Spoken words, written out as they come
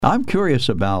I'm curious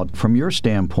about, from your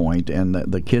standpoint and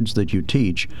the kids that you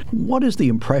teach, what is the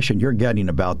impression you're getting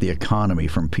about the economy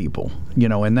from people?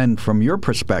 And then from your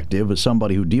perspective as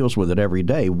somebody who deals with it every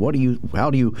day, how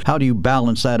do you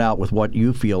balance that out with what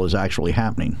you feel is actually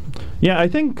happening? Yeah, I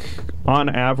think on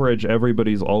average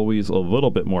everybody's always a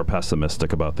little bit more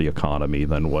pessimistic about the economy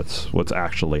than what's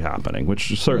actually happening,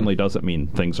 which certainly doesn't mean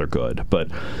things are good. But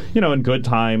in good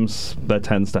times that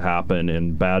tends to happen,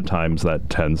 in bad times that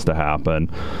tends to happen.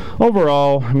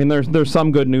 Overall, I mean, there's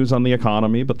some good news on the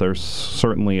economy, but there's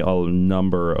certainly a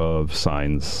number of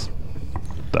signs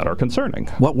that are concerning.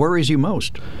 What worries you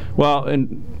most? Well,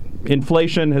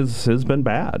 inflation has been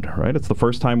bad, right? It's the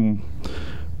first time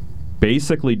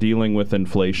basically dealing with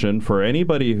inflation for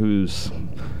anybody who's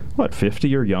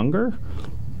 50 or younger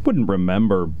wouldn't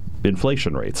remember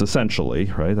inflation rates, essentially,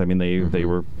 right? I mean, they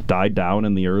were died down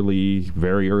in the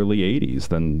very early 80s.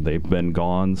 Then they've been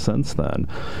gone since then.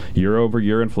 Year over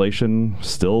year inflation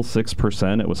still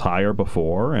 6%. It was higher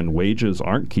before, and wages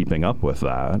aren't keeping up with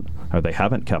that, or they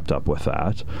haven't kept up with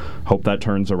that. Hope that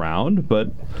turns around,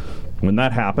 but when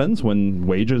that happens, when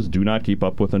wages do not keep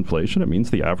up with inflation, it means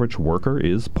the average worker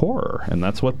is poorer, and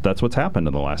that's what's happened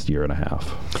in the last year and a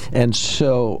half. And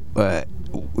so,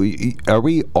 are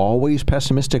we always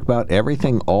pessimistic about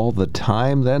everything all the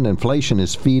time then? Inflation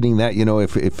is feeding that.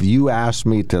 If you asked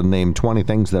me to name 20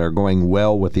 things that are going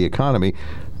well with the economy,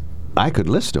 I could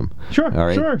list them. Sure, all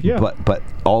right? Sure, yeah. But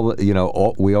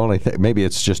we only maybe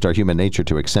it's just our human nature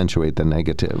to accentuate the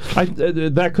negative.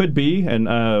 That could be,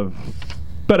 and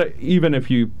but even if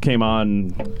you came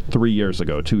on 3 years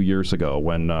ago, 2 years ago,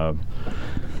 when I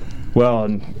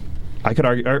could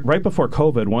argue right before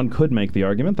COVID, one could make the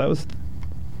argument that was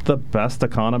the best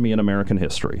economy in American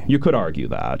history. You could argue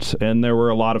that. And there were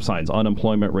a lot of signs.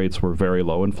 Unemployment rates were very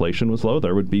low. Inflation was low.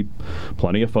 There would be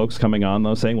plenty of folks coming on,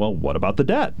 though, saying, well, what about the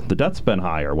debt? The debt's been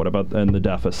higher. What about and the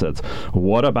deficits?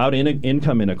 What about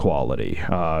income inequality?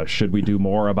 Should we do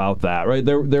more about that? Right?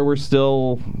 There were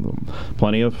still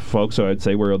plenty of folks who I'd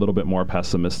say were a little bit more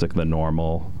pessimistic than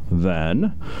normal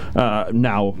then.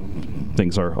 Now,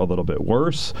 things are a little bit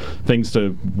worse. Things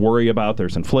to worry about.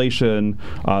 There's inflation.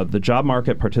 The job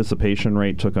market participation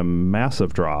rate took a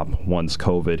massive drop once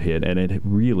COVID hit, and it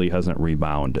really hasn't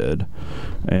rebounded.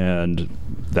 And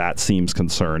that seems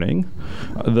concerning.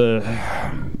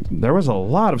 There was a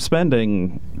lot of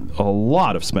spending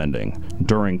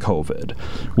during COVID,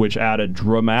 which added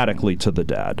dramatically to the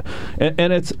debt.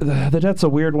 And the debt's a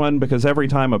weird one because every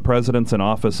time a president's in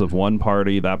office of one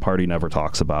party, that party never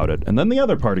talks about it, and then the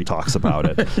other party talks about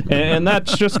it, and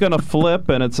that's just going to flip.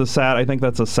 And I think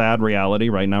that's a sad reality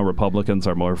right now. Republicans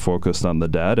are more focused on the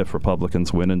debt. If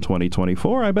Republicans win in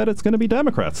 2024, I bet it's going to be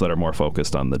Democrats that are more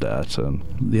focused on the debt.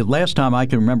 The last time I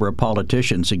can remember a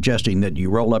politician suggesting that you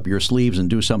roll up your sleeves and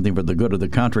do something for the good of the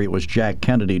country, it was Jack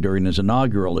Kennedy during his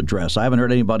inaugural address. I haven't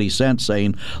heard anybody since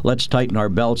saying, let's tighten our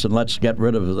belts and let's get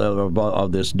rid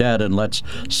of this debt and let's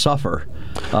suffer.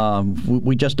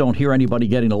 We just don't hear anybody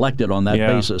getting elected on that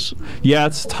basis. Yeah,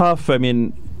 it's tough. I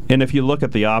mean, and if you look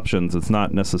at the options, it's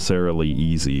not necessarily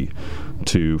easy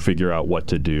to figure out what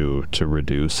to do to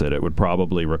reduce it. It would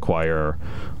probably require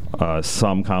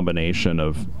some combination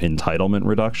of entitlement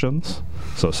reductions.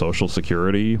 So Social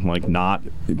Security,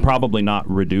 probably not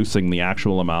reducing the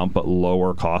actual amount, but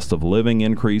lower cost of living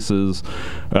increases.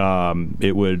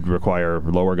 It would require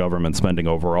lower government spending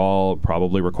overall,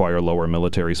 probably require lower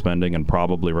military spending, and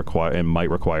might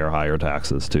require higher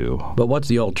taxes too. But what's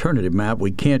the alternative, Matt?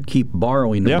 We can't keep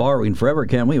borrowing and borrowing forever,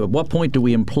 can we? At what point do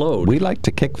we implode? We like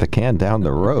to kick the can down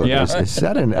the road. Yeah. Is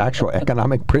that an actual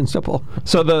economic principle?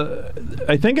 So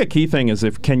I think a key thing is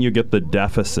can you get the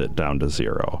deficit down to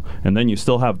zero? And then you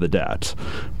still have the debt.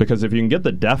 Because if you can get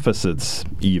the deficits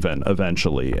even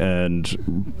eventually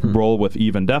and roll with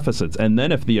even deficits, and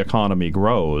then if the economy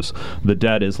grows, the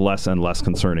debt is less and less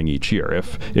concerning each year.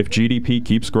 If GDP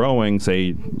keeps growing,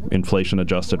 say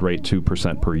inflation-adjusted rate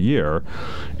 2% per year,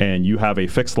 and you have a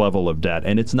fixed level of debt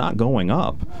and it's not going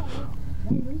up,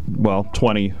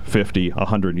 20, 50,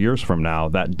 100 years from now,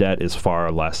 that debt is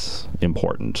far less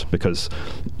important because,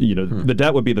 the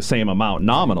debt would be the same amount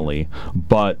nominally,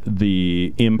 but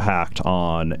the impact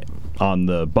on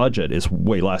the budget is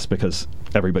way less because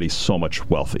everybody's so much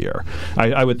wealthier.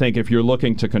 I would think if you're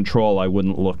looking to control, I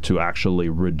wouldn't look to actually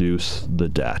reduce the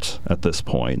debt at this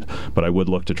point, but I would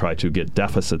look to try to get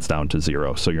deficits down to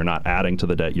zero so you're not adding to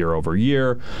the debt year over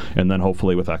year, and then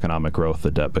hopefully with economic growth,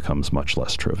 the debt becomes much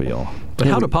less trivial. But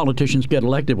how do politicians get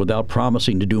elected without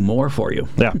promising to do more for you?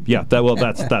 Yeah.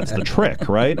 That's the trick,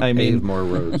 right? I mean, pave more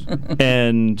roads.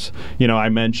 And I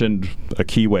mentioned a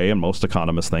key way, and most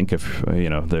economists think if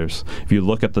there's if you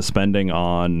look at the spending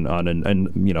on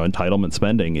entitlement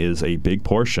spending is a big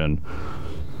portion.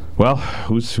 Well,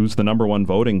 who's the number one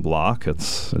voting bloc?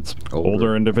 It's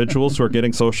older individuals who are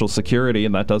getting Social Security,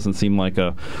 and that doesn't seem like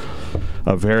a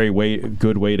very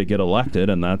good way to get elected.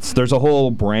 And there's a whole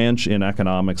branch in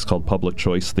economics called public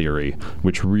choice theory,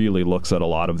 which really looks at a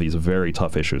lot of these very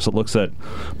tough issues. It looks at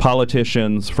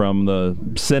politicians from the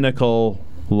cynical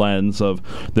lens of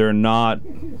they're not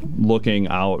looking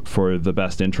out for the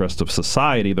best interest of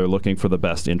society, they're looking for the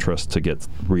best interest to get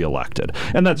reelected.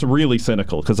 And that's really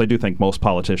cynical, because I do think most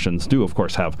politicians do, of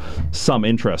course, have some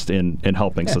interest in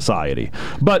helping society.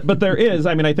 But there is,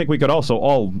 I think we could also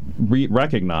all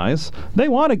recognize they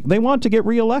want to get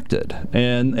reelected.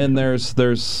 And there's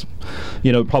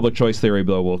public choice theory,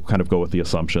 though, will kind of go with the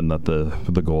assumption that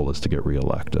the goal is to get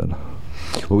reelected.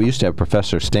 Well, we used to have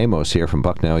Professor Stamos here from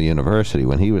Bucknell University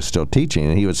when he was still teaching,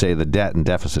 and he would say the debt and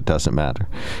deficit doesn't matter.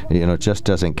 It just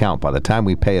doesn't count. By the time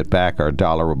we pay it back, our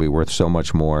dollar will be worth so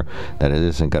much more that it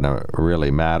isn't going to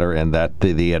really matter, and that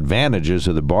the advantages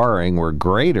of the borrowing were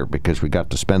greater because we got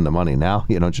to spend the money now,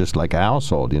 just like a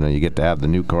household. You get to have the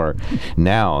new car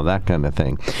now, that kind of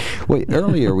thing. Well,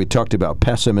 earlier we talked about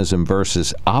pessimism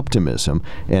versus optimism,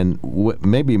 and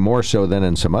maybe more so than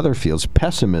in some other fields,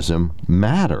 pessimism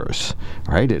matters.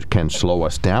 Right, it can slow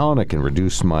us down. It can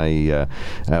reduce my.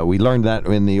 We learned that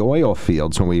in the oil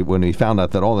fields when we found out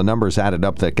that all the numbers added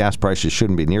up that gas prices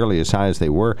shouldn't be nearly as high as they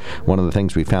were. One of the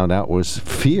things we found out was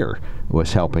fear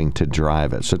was helping to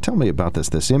drive it. So tell me about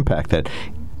this impact that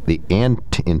the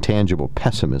intangible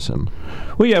pessimism.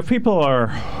 Well, yeah, if people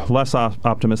are less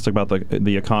optimistic about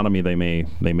the economy, they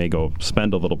may go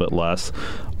spend a little bit less.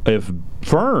 If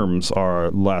firms are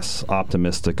less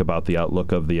optimistic about the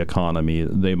outlook of the economy,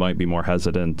 they might be more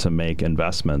hesitant to make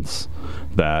investments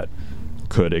that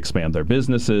could expand their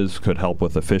businesses, could help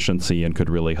with efficiency, and could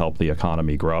really help the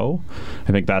economy grow.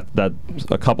 I think that's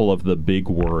a couple of the big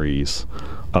worries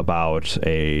about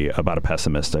a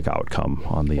pessimistic outcome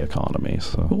on the economy.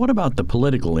 So. But what about the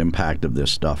political impact of this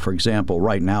stuff? For example,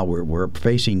 right now we're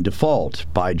facing default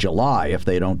by July if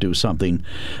they don't do something.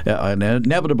 And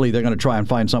inevitably, they're going to try and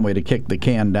find some way to kick the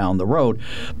can down the road.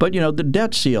 But, the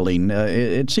debt ceiling,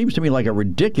 it seems to me like a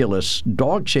ridiculous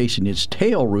dog chasing its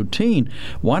tail routine.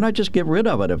 Why not just get rid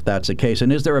of it if that's the case?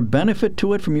 And is there a benefit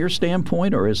to it from your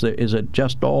standpoint, or is it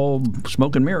just all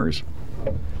smoke and mirrors?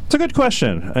 It's a good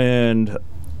question. And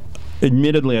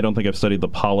admittedly, I don't think I've studied the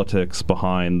politics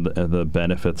behind the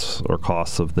benefits or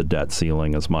costs of the debt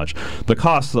ceiling as much. The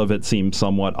costs of it seem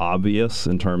somewhat obvious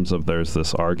in terms of there's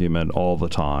this argument all the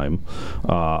time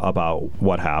about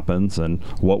what happens and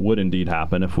what would indeed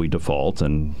happen if we default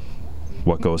and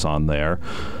what goes on there.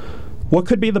 What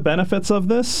could be the benefits of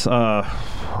this?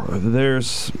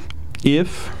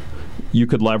 If you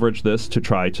could leverage this to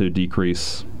try to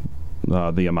decrease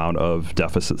the amount of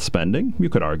deficit spending, you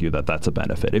could argue that that's a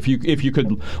benefit. If you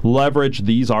could leverage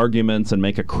these arguments and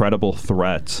make a credible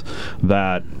threat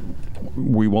that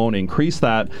we won't increase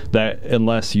that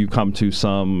unless you come to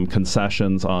some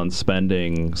concessions on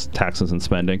spending, taxes and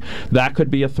spending, that could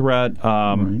be a threat.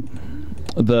 Right.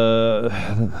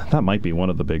 That might be one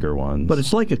of the bigger ones. But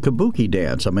it's like a kabuki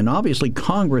dance. Obviously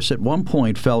Congress at one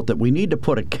point felt that we need to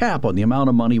put a cap on the amount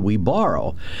of money we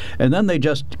borrow. And then they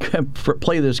just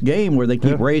play this game where they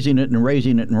keep raising it and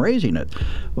raising it and raising it.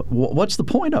 What's the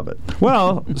point of it?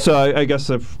 Well, so I guess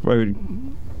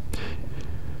an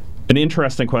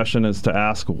interesting question is to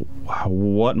ask,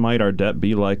 what might our debt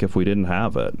be like if we didn't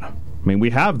have it?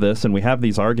 We have this, and we have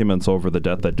these arguments over the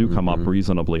debt that do come up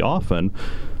reasonably often.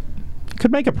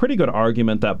 Could make a pretty good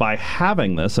argument that by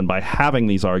having this and by having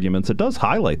these arguments, it does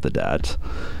highlight the debt.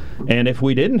 And if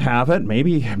we didn't have it,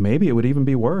 maybe it would even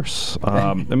be worse.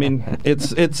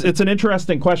 It's an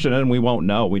interesting question, and we won't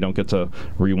know. We don't get to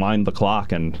rewind the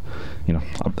clock. And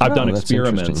I've done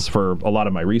experiments for a lot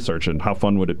of my research, and how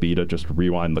fun would it be to just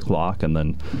rewind the clock and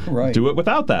then do it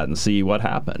without that and see what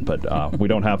happened? But we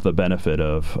don't have the benefit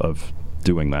of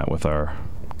doing that with our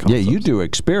concepts. Yeah, you do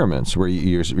experiments where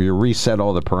you reset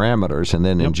all the parameters and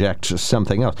then inject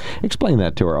something else. Explain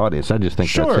that to our audience. I just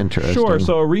think that's interesting. Sure.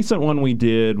 So a recent one we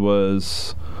did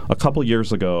was a couple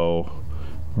years ago,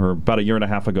 or about a year and a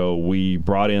half ago, we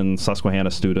brought in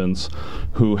Susquehanna students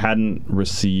who hadn't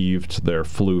received their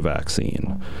flu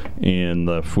vaccine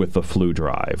with the flu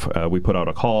drive. We put out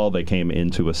a call. They came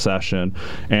into a session,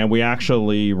 and we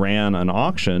actually ran an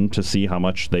auction to see how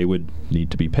much they would need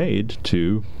to be paid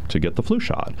to get the flu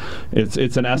shot.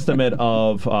 It's an estimate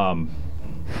of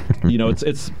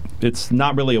it's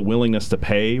not really a willingness to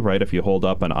pay, right? If you hold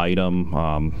up an item,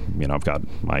 I've got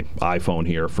my iPhone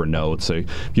here for notes. So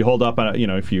if you hold up,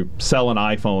 if you sell an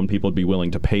iPhone, people would be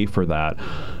willing to pay for that.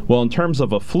 Well, in terms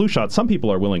of a flu shot, some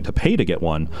people are willing to pay to get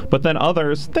one, but then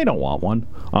others, they don't want one.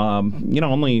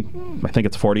 Only, I think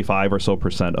it's 45 or so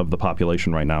 % of the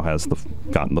population right now has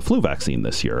gotten the flu vaccine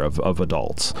this year of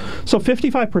adults. So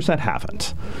 55%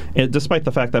 haven't, despite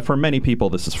the fact that for many people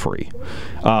this is free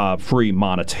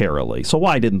monetarily. So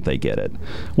why didn't they get it?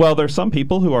 Well, there's some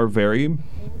people who are very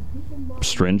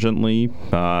stringently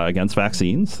against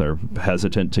vaccines. They're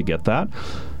hesitant to get that.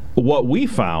 What we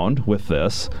found with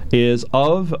this is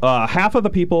of half of the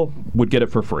people would get it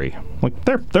for free. Like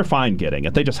they're fine getting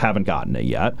it. They just haven't gotten it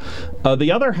yet.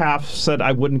 The other half said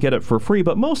I wouldn't get it for free,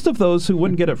 but most of those who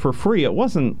wouldn't get it for free, it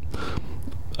wasn't.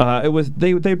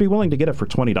 They'd be willing to get it for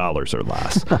 $20 or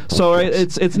less. So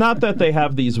it's not that they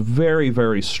have these very,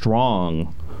 very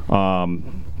strong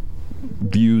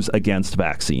views against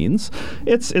vaccines.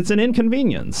 It's an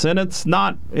inconvenience, and it's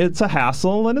a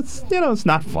hassle, and it's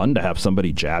not fun to have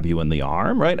somebody jab you in the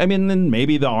arm, right? I mean, then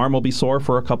maybe the arm will be sore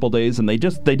for a couple days, and they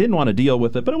didn't want to deal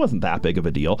with it, but it wasn't that big of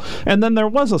a deal. And then there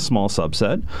was a small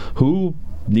subset who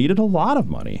needed a lot of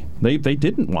money. They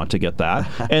didn't want to get that,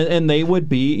 and they would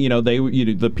be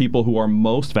the people who are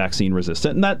most vaccine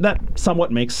resistant, and that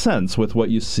somewhat makes sense with what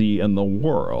you see in the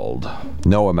world.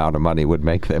 No amount of money would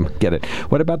make them get it.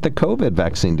 What about the COVID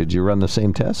vaccine? Did you run the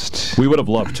same test? We would have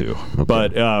loved to, okay.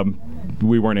 But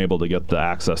we weren't able to get the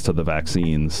access to the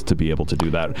vaccines to be able to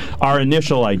do that. Our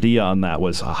initial idea on that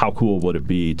was how cool would it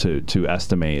be to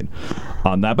estimate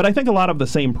on that. But I think a lot of the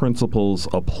same principles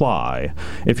apply.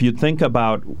 If you think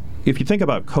about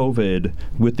COVID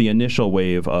with the initial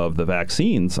wave of the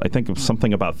vaccines, I think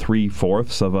something about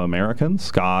 3/4 of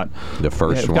Americans gotten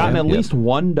at least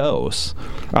one dose.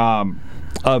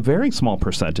 A very small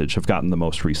percentage have gotten the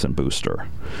most recent booster.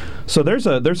 So there's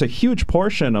a huge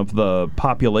portion of the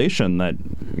population that,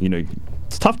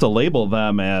 it's tough to label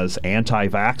them as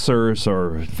anti-vaxxers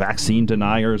or vaccine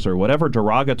deniers or whatever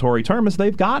derogatory term is.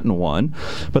 They've gotten one,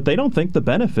 but they don't think the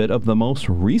benefit of the most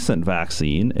recent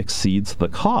vaccine exceeds the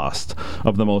cost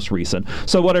of the most recent.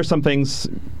 So what are some things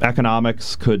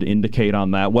economics could indicate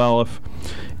on that? Well,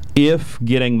 if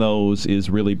getting those is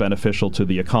really beneficial to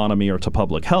the economy or to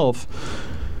public health,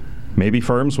 maybe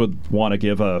firms would want to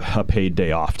give a paid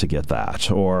day off to get that,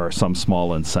 or some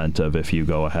small incentive if you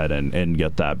go ahead and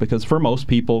get that. Because for most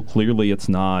people, clearly it's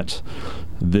not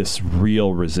this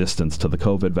real resistance to the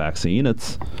COVID vaccine.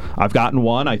 I've gotten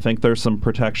one. I think there's some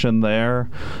protection there.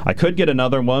 I could get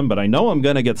another one, but I know I'm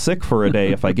going to get sick for a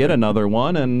day if I get another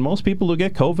one. And most people who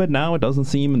get COVID now, it doesn't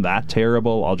seem that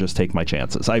terrible. I'll just take my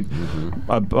chances.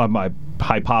 I'm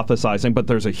hypothesizing, but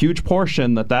there's a huge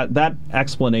portion that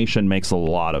explanation makes a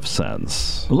lot of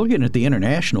sense. Looking at the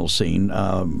international scene,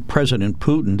 President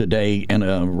Putin today, in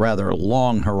a rather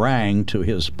long harangue to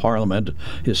his parliament,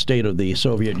 his State of the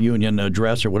Soviet Union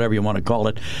address, or whatever you want to call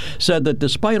it, said that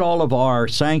despite all of our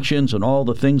sanctions and all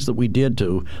the things that we did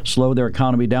to slow their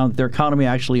economy down, their economy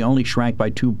actually only shrank by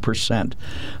 2%.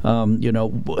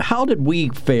 How did we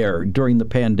fare during the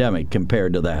pandemic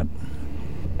compared to that?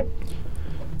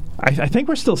 I think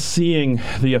we're still seeing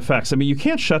the effects. I mean, you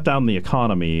can't shut down the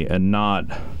economy and not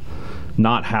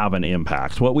have an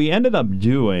impact. What we ended up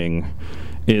doing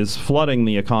is flooding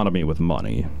the economy with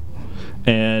money.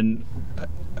 And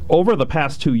over the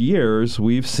past 2 years,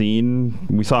 we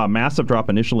saw a massive drop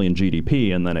initially in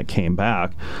GDP, and then it came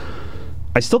back.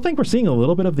 I still think we're seeing a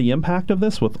little bit of the impact of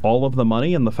this with all of the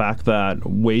money and the fact that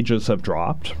wages have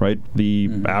dropped, right? The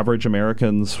average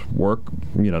American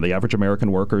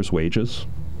worker's wages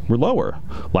were lower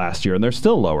last year, and they're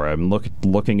still lower. I'm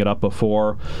looking it up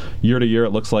before. Year to year,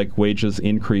 it looks like wages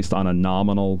increased on a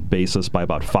nominal basis by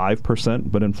about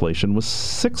 5%, but inflation was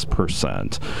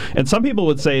 6%. And some people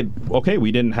would say, okay,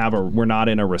 we're not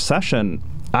in a recession.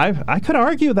 I could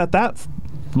argue that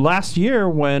last year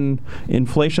when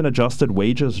inflation-adjusted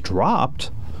wages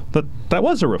dropped, that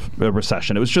was a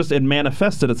recession. It was just it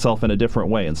manifested itself in a different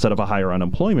way. Instead of a higher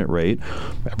unemployment rate,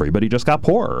 everybody just got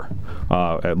poorer.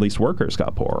 At least workers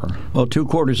got poorer. Well, 2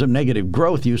 quarters of negative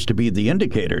growth used to be the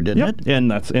indicator, didn't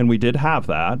it? And we did have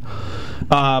that.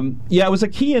 It was a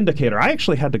key indicator. I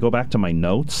actually had to go back to my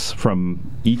notes from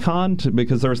econ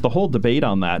because there was the whole debate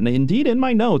on that. And indeed, in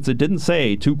my notes, it didn't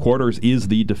say 2 quarters is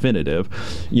the definitive.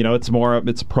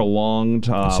 It's prolonged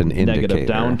it's an negative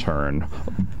downturn.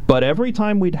 But every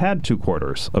time we'd had 2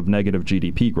 quarters of negative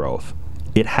GDP growth,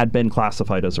 it had been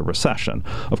classified as a recession.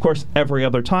 Of course, every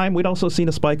other time, we'd also seen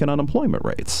a spike in unemployment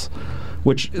rates.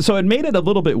 So it made it a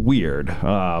little bit weird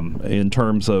in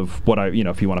terms of what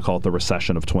if you want to call it the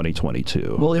recession of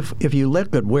 2022. Well, if you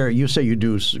look at where you say you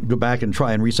do go back and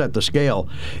try and reset the scale,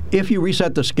 if you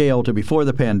reset the scale to before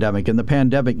the pandemic and the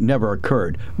pandemic never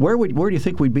occurred, where do you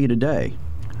think we'd be today?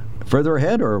 further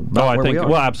ahead, or about where we are?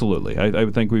 Well, absolutely. I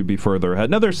would think we'd be further ahead.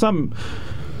 Now, there's some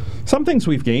things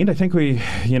we've gained. I think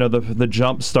the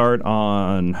jump start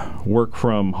on work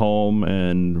from home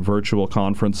and virtual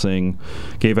conferencing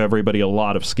gave everybody a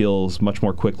lot of skills much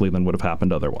more quickly than would have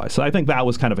happened otherwise. So I think that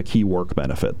was kind of a key work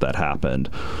benefit that happened.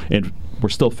 And we're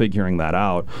still figuring that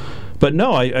out. But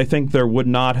no, I think there would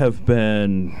not have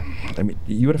been,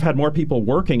 you would have had more people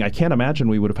working. I can't imagine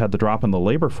we would have had the drop in the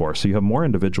labor force. So you have more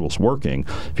individuals working.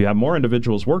 If you have more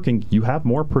individuals working, you have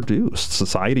more produced.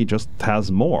 Society just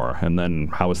has more. And then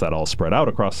how is that all spread out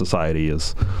across society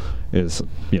is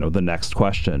the next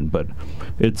question. But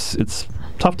it's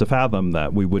tough to fathom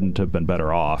that we wouldn't have been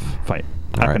better off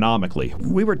economically.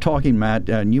 We were talking, Matt,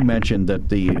 and you mentioned that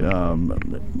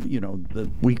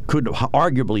we could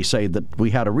arguably say that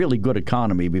we had a really good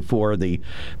economy before the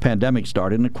pandemic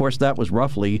started, and of course that was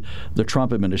roughly the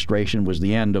Trump administration was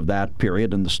the end of that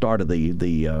period and the start of the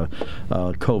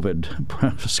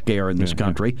COVID scare in this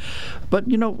country. But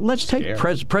let's take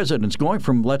presidents going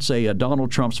from, let's say, a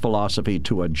Donald Trump's philosophy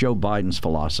to a Joe Biden's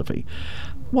philosophy.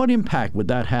 What impact would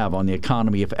that have on the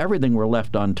economy if everything were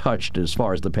left untouched as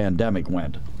far as the pandemic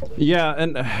went? Yeah,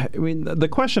 and the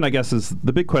question, I guess, is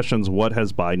the big question is what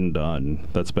has Biden done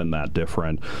that's been that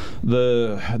different?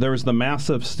 There was the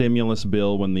massive stimulus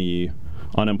bill when the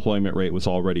unemployment rate was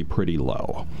already pretty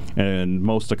low, and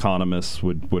most economists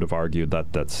would have argued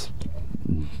that that's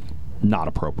not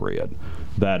appropriate.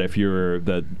 That if you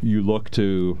look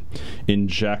to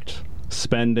inject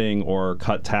spending or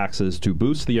cut taxes to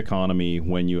boost the economy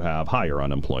when you have higher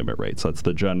unemployment rates. That's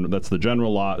the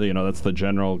general law. That's the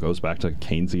general, goes back to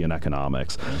Keynesian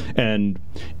economics. And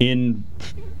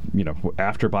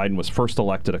after Biden was first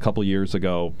elected a couple years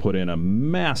ago, put in a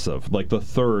massive, the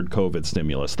third COVID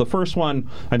stimulus. The first one,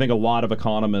 I think a lot of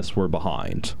economists were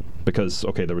behind because,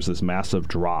 there was this massive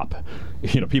drop.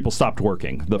 People stopped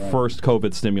working. The first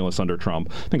COVID stimulus under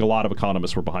Trump, I think a lot of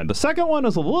economists were behind. The second one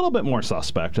is a little bit more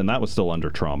suspect, and that was still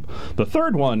under Trump. The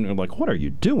third one, what are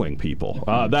you doing, people?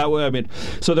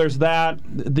 So there's that.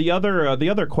 The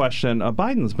other question,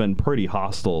 Biden's been pretty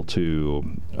hostile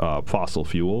to fossil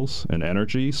fuels and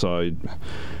energy. So,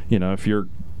 if you're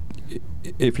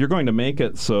going to make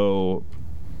it so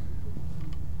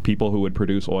people who would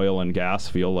produce oil and gas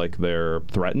feel like they're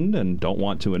threatened and don't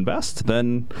want to invest,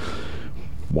 then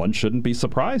one shouldn't be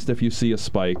surprised if you see a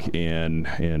spike in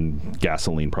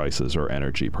gasoline prices or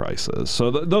energy prices. So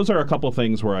those are a couple of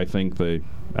things where I think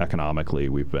economically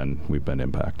we've been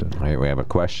impacted. All right, we have a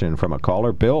question from a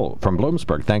caller, Bill from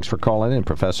Bloomsburg. Thanks for calling in.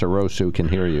 Professor Rosu can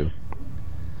hear you.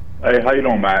 Hey, how you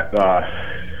doing, Matt?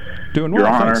 Doing well,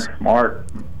 Your thanks. Honor, Mark.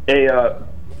 Hey,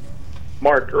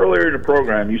 Mark, earlier in the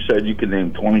program, you said you could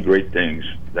name 20 great things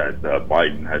that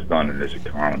Biden has done in this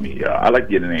economy. I'd like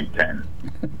you to name 10.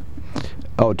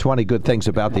 20 good things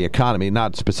about the economy,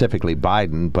 not specifically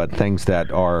Biden, but things that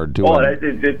are doing... Well,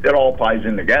 it all ties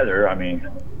in together.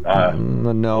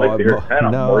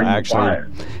 No, actually,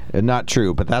 not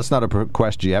true. But that's not a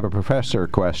question. You have a professor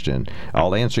question.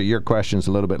 I'll answer your questions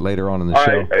a little bit later on in the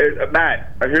show. All right,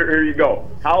 Matt, here you go.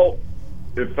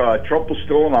 If Trump was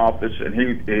still in office and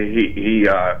he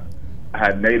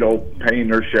had NATO paying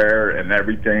their share and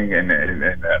everything and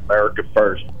America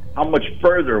first, how much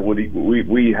further would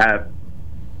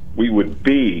we would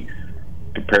be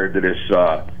compared to this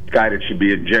guy that should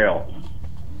be in jail?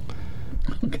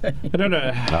 Okay. I don't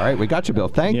know. All right, we got you, Bill.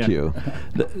 Thank you.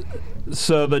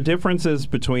 So the differences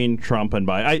between Trump and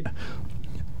Biden...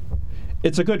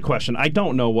 It's a good question. I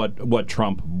don't know what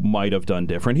Trump might have done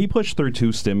different. He pushed through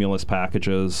 2 stimulus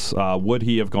packages. Would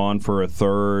he have gone for a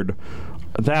third?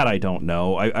 That I don't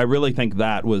know. I really think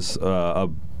that was a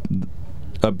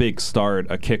big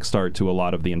start, a kickstart to a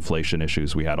lot of the inflation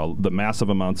issues we had, the massive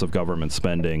amounts of government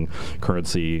spending,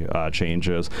 currency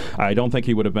changes. I don't think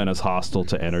he would have been as hostile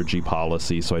to energy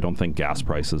policy, so I don't think gas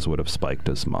prices would have spiked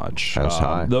as much. As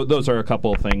high. Those are a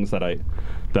couple of things that I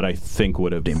think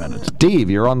would have demented. Steve,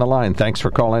 you're on the line. Thanks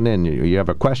for calling in. You have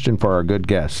a question for our good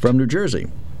guest. From New Jersey.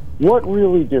 What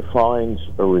really defines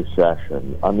a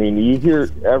recession? You hear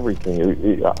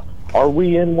everything. Are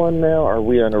we in one now? Are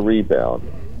we on a rebound?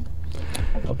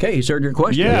 Okay, he's heard your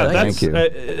question. Yeah, thank you.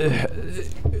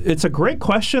 It's a great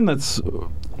question that's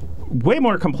way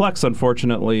more complex,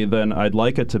 unfortunately, than I'd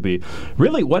like it to be.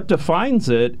 Really, what defines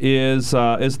it is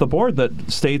the board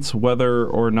that states whether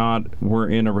or not we're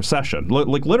in a recession.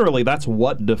 Literally, that's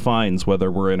what defines whether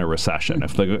we're in a recession.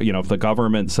 If the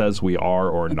government says we are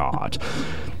or not.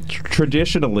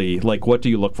 Traditionally, what do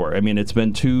you look for? It's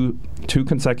been two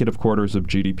consecutive quarters of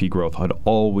GDP growth had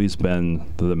always been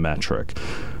the metric.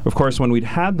 Of course, when we'd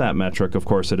had that metric,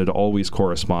 it had always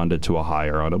corresponded to a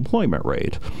higher unemployment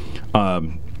rate.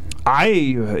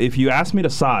 if you asked me to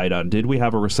side on did we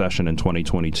have a recession in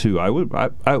 2022, I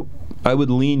would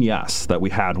lean yes that we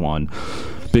had one.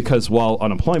 Because while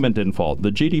unemployment didn't fall, the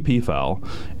GDP fell,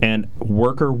 and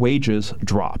worker wages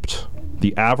dropped.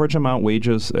 The average amount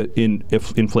wages,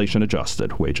 if inflation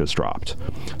adjusted, wages dropped.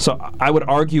 So I would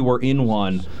argue we're in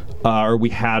one, or we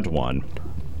had one.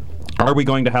 Are we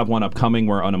going to have one upcoming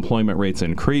where unemployment rates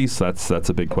increase? That's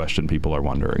a big question people are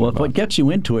wondering Well, about. if what gets you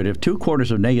into it, if 2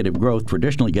 quarters of negative growth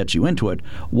traditionally gets you into it,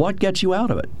 what gets you out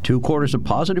of it? 2 quarters of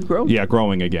positive growth? Yeah,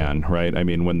 growing again, right? I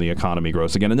mean, when the economy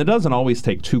grows again. And it doesn't always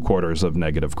take 2 quarters of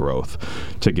negative growth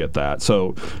to get that.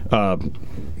 So,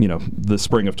 the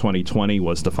spring of 2020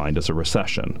 was defined as a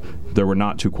recession. There were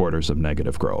not 2 quarters of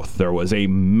negative growth. There was a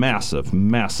massive,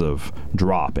 massive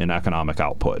drop in economic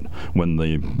output when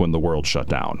the world shut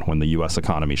down, when the U.S.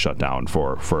 economy shut down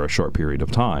for a short period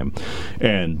of time.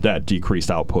 And that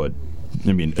decreased output,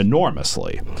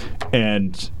 enormously.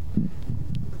 And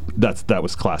that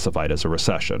was classified as a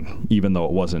recession, even though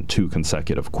it wasn't 2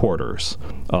 consecutive quarters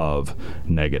of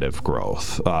negative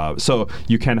growth. So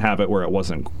you can have it where it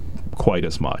wasn't quite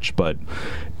as much, but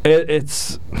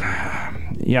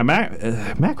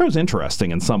macro's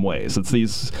interesting in some ways. It's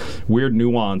these weird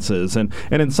nuances, and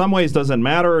in some ways does it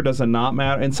matter or does it not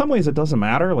matter? In some ways it doesn't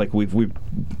matter. Like we've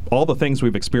all the things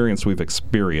we've experienced,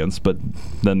 but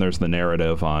then there's the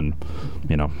narrative on,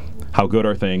 how good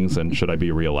are things and should I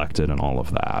be reelected and all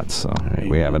of that. So all right,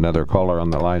 we have another caller on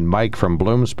the line. Mike from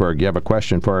Bloomsburg, you have a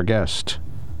question for our guest.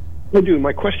 I do.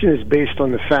 My question is based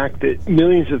on the fact that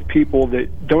millions of people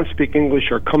that don't speak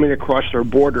English are coming across our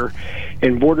border,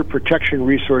 and border protection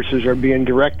resources are being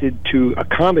directed to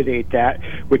accommodate that,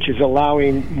 which is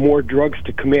allowing more drugs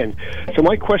to come in. So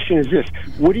my question is this: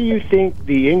 what do you think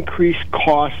the increased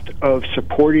cost of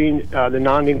supporting the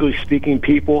non-English speaking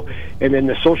people, and then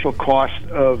the social cost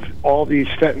of all these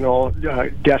fentanyl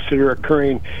deaths that are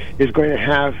occurring, is going to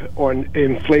have on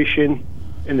inflation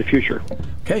in the future?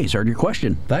 Okay, he's heard your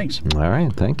question. Thanks. All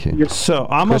right, thank you. So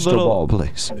I'm Crystal a little ball,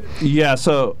 please. Yeah,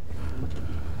 so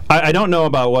I don't know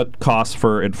about what costs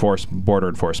for border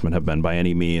enforcement have been by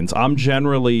any means. I'm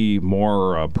generally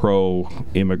more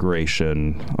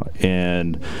pro-immigration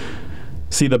and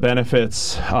see the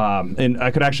benefits, and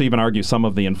I could actually even argue some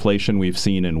of the inflation we've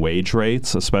seen in wage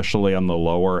rates, especially on the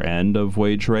lower end of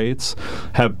wage rates,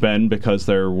 have been because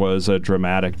there was a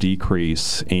dramatic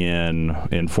decrease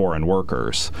in foreign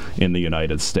workers in the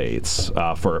United States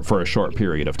for a short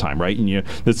period of time, right? And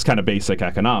this is kind of basic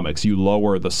economics. You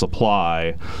lower the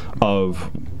supply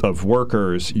of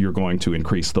workers, you're going to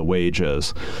increase the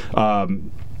wages.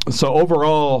 So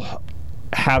overall,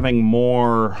 having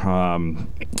more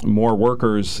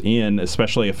workers in,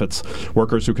 especially if it's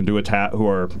workers who can do who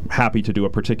are happy to do a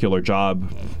particular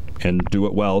job and do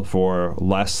it well for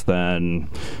less than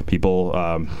people,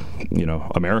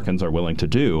 Americans are willing to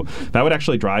do, that would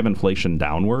actually drive inflation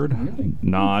downward. Really?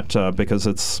 Not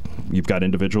because you've got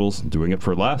individuals doing it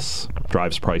for less,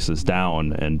 drives prices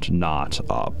down and not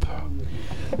up.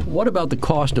 What about the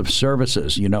cost of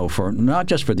services, for not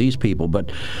just for these people,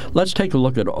 but let's take a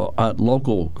look at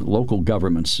local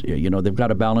governments. They've got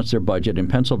to balance their budget. In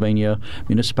Pennsylvania,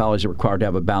 municipalities are required to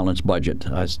have a balanced budget.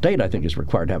 State, I think, is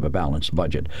required to have a balanced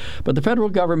budget. But the federal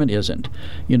government isn't.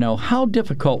 How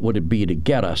difficult would it be to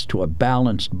get us to a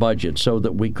balanced budget so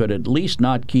that we could at least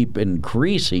not keep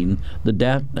increasing the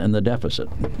debt and the deficit?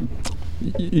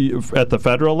 At the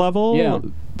federal level? Yeah.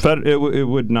 It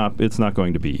would not. It's not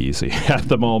going to be easy at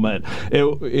the moment.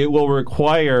 It will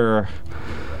require.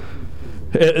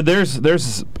 There's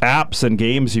apps and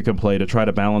games you can play to try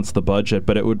to balance the budget,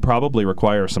 but it would probably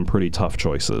require some pretty tough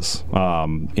choices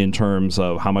in terms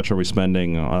of how much are we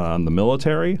spending on the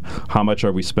military, how much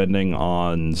are we spending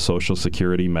on Social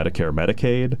Security, Medicare,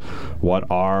 Medicaid,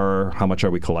 how much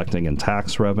are we collecting in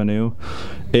tax revenue.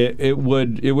 It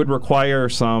would require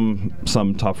some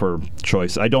tougher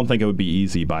choice. I don't think it would be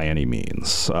easy by any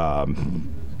means.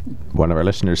 One of our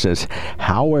listeners says,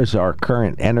 how is our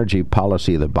current energy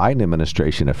policy of the Biden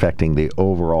administration affecting the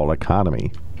overall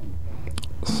economy?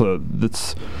 So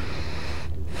that's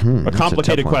a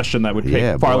complicated question that would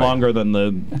take far longer than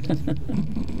the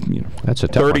that's a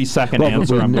 30-second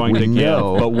answer I'm going to give.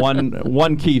 But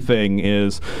one key thing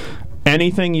is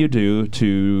anything you do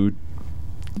to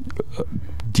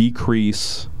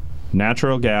decrease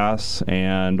natural gas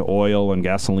and oil and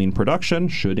gasoline production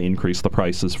should increase the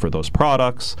prices for those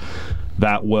products.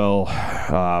 That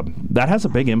has a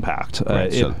big impact.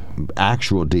 Right, so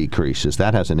actual decreases,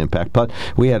 that has an impact. But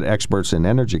we had experts in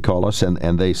energy call us,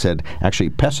 and they said actually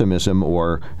pessimism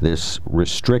or this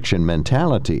restriction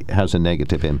mentality has a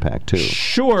negative impact too.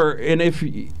 Sure, and if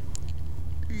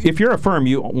if you're a firm,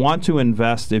 you want to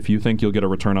invest if you think you'll get a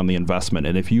return on the investment.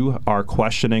 And if you are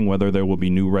questioning whether there will be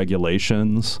new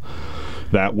regulations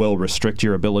that will restrict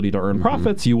your ability to earn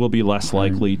profits, you will be less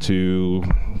likely to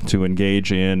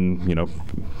engage in,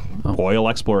 oil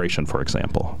exploration, for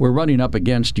example. We're running up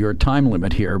against your time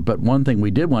limit here, but one thing we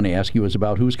did want to ask you is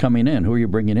about who's coming in. Who are you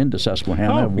bringing into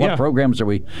Susquehanna? What programs are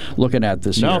we looking at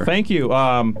this year? No, thank you.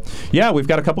 We've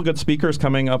got a couple good speakers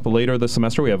coming up later this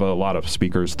semester. We have a lot of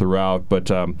speakers throughout,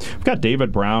 but we've got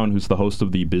David Brown, who's the host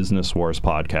of the Business Wars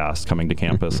podcast, coming to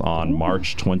campus on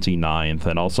March 29th,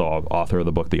 and also author of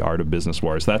the book, The Art of Business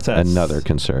Wars. That's another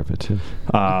conservative.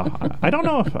 I don't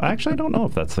know. I don't know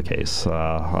if that's the case.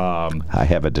 I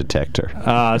have a detector.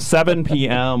 7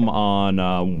 p.m.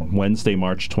 on Wednesday,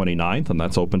 March 29th, and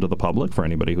that's open to the public for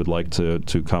anybody who'd like to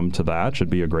come to that. Should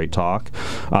be a great talk.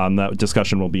 That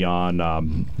discussion will be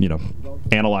on,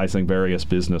 analyzing various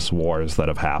business wars that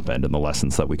have happened and the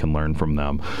lessons that we can learn from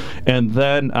them. And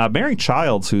then Mary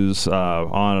Childs, who's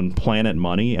on Planet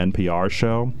Money, NPR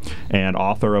show, and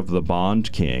author of The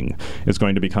Bond King, is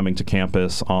going to be coming to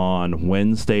campus on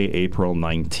Wednesday, April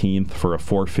 19th for a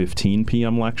 4:15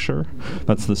 p.m. lecture.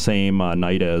 That's the same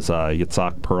night as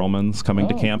Yitzhak Perlman's coming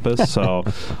to campus. So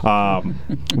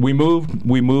we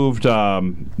moved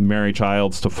Mary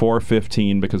Childs to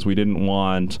 4:15 because we didn't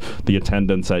want the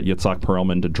attendance at Yitzhak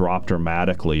Perlman to drop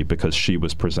dramatically because she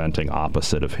was presenting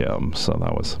opposite of him. So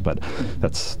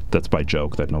that's my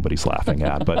joke that nobody's laughing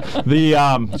at. But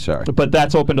but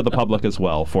that's open to the public as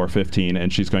well, 4:15,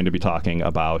 and she's going to be talking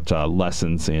about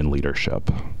lessons in leadership.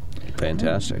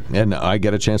 Fantastic. And I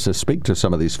get a chance to speak to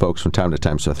some of these folks from time to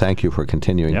time, so thank you for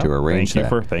continuing to arrange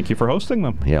that. Thank you for hosting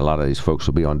them. Yeah, a lot of these folks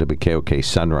will be on WKOK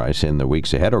Sunrise in the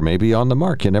weeks ahead, or maybe on the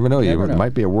Mark. You never know. You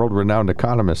might be a world-renowned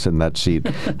economist in that seat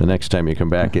the next time you come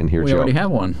back in here, We Joe. already have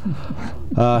one.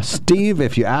 Steve,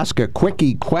 if you ask a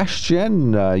quickie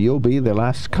question, you'll be the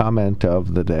last comment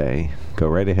of the day. Go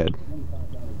right ahead.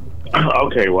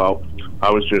 Okay, well, I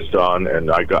was just on,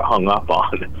 and I got hung up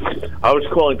on. I was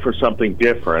calling for something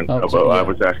different. I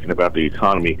was asking about the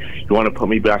economy. You want to put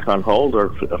me back on hold or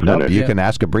finish? No, you can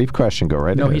ask a brief question. Go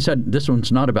right ahead. No, he said this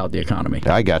one's not about the economy.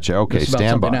 I got you. Okay,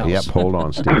 stand by. Yep, hold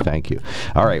on, Steve. Thank you.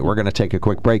 All right, we're going to take a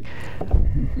quick break.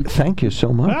 Thank you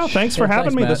so much. Well, thanks for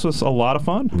having me. Matt. This was a lot of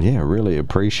fun. Yeah, really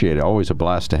appreciate it. Always a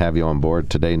blast to have you on board.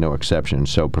 Today, no exception.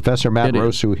 So, Professor Matt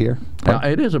Rosu here.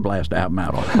 It is a blast to have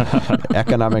Matt on.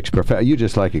 Economics professor. You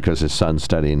just like it because his son's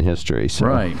studying history. So.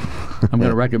 Right. I'm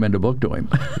going to recommend a book to him,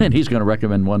 and he's going to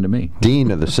recommend one to me.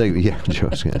 Dean of the Sigmund. Yeah,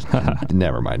 Joe's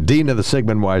never mind. Dean of the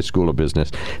Sigmund Wise School of Business.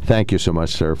 Thank you so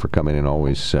much, sir, for coming in.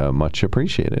 Always much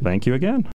appreciated. Thank you again.